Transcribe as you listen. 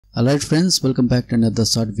Alright friends, welcome back to another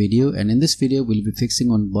short video, and in this video we'll be fixing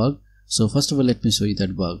one bug. So first of all, let me show you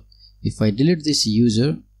that bug. If I delete this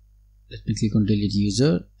user, let me click on delete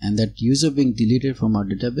user, and that user being deleted from our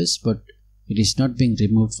database, but it is not being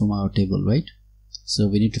removed from our table, right? So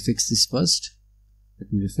we need to fix this first.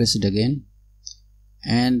 Let me refresh it again.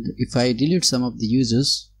 And if I delete some of the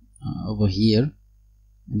users over here,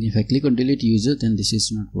 and if I click on delete user, then this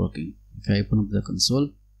is not working. If I open up the console,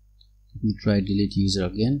 let me try delete user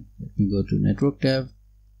again. Let me go to network tab,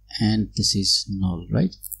 and this is null,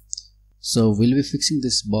 right? So we'll be fixing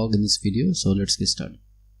this bug in this video, so let's get started.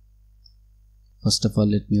 First of all,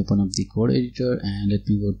 let me open up the code editor and let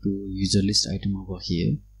me go to user list item over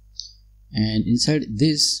here. And inside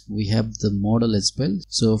this we have the model as well.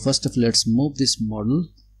 So first of all, let's move this model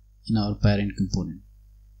in our parent component.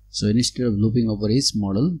 So instead of looping over each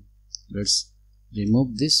model, let's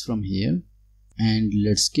remove this from here and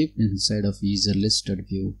let's keep inside of user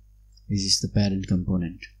list.vue. This is the parent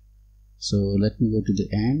component. So let me go to the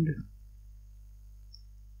end,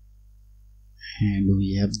 and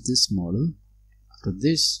we have this model. After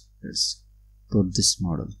this, let's put this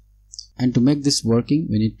model. And to make this working,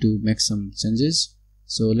 we need to make some changes.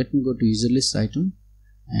 So let me go to user list item,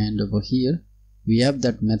 and over here we have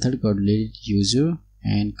that method called delete user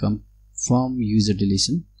and confirm user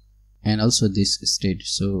deletion, and also this state.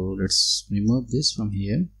 So let's remove this from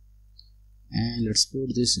here and let's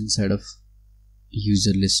put this inside of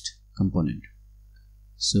user list component.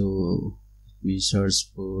 So let me search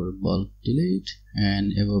for bulk delete,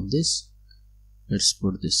 and above this let's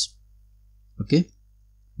put this. Okay,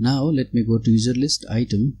 now let me go to user list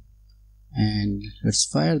item and let's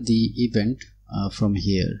fire the event from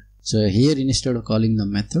here. So here, instead of calling the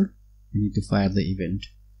method, we need to fire the event.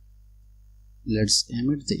 Let's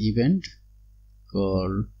emit the event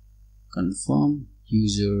called confirm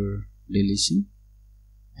user deletion,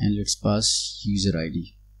 and let's pass user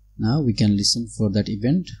ID. Now we can listen for that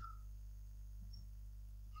event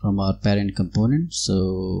from our parent component.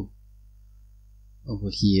 So over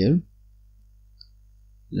here,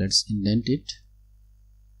 let's indent it.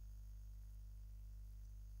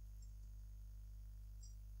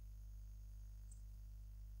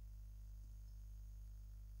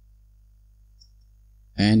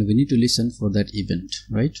 And we need to listen for that event,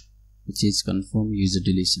 right, which is confirm user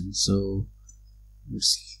deletion. So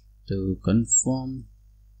let's do confirm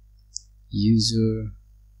user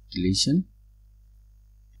deletion.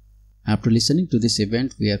 After listening to this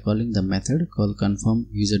event, we are calling the method called confirm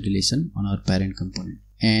user deletion on our parent component,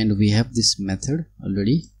 and we have this method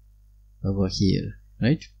already over here,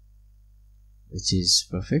 right, which is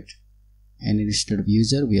perfect. And instead of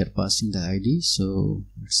user, we are passing the ID. So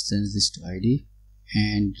let's change this to ID.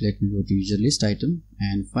 And let me go to user list item,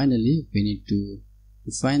 and finally we need to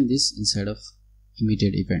define this inside of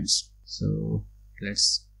emitted events. So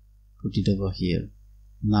let's put it over here.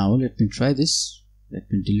 Now let me try this. Let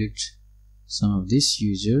me delete some of this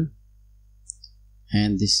user,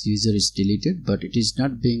 and this user is deleted, but it is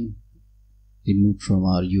not being removed from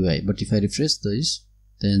our UI. But if I refresh this,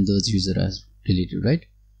 then those users are deleted, right?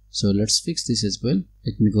 So let's fix this as well.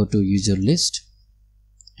 Let me go to user list,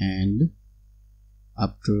 and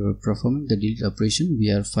after performing the delete operation, we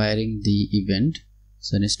are firing the event.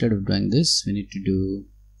 So instead of doing this, we need to do,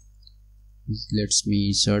 let's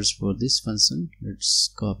me search for this function.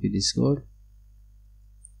 Let's copy this code.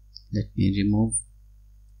 Let me remove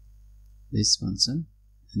this function,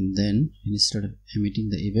 and then instead of emitting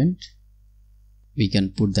the event, we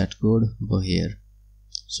can put that code over here.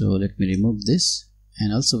 So let me remove this,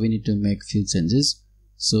 and also we need to make few changes.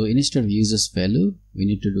 So instead of users value, we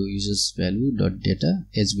need to do users value dot data,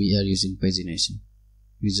 as we are using pagination.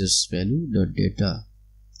 Users value dot data.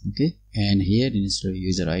 Okay, and here instead of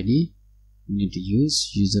user ID, we need to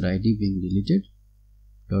use user ID being deleted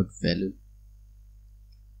dot value.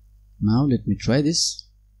 Now let me try this.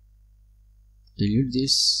 Delete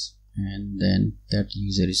this, and then that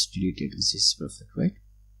user is deleted. This is perfect, right?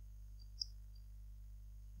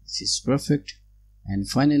 This is perfect. And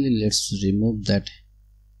finally, let's remove that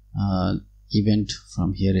event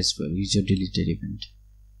from here as well, user deleted event.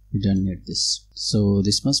 We don't need this. So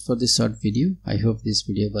this much for this short video. I hope this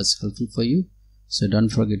video was helpful for you. So don't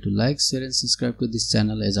forget to like, share and subscribe to this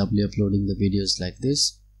channel, as I'll be uploading the videos like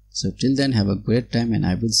this. So till then, have a great time, and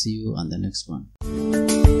I will see you on the next one.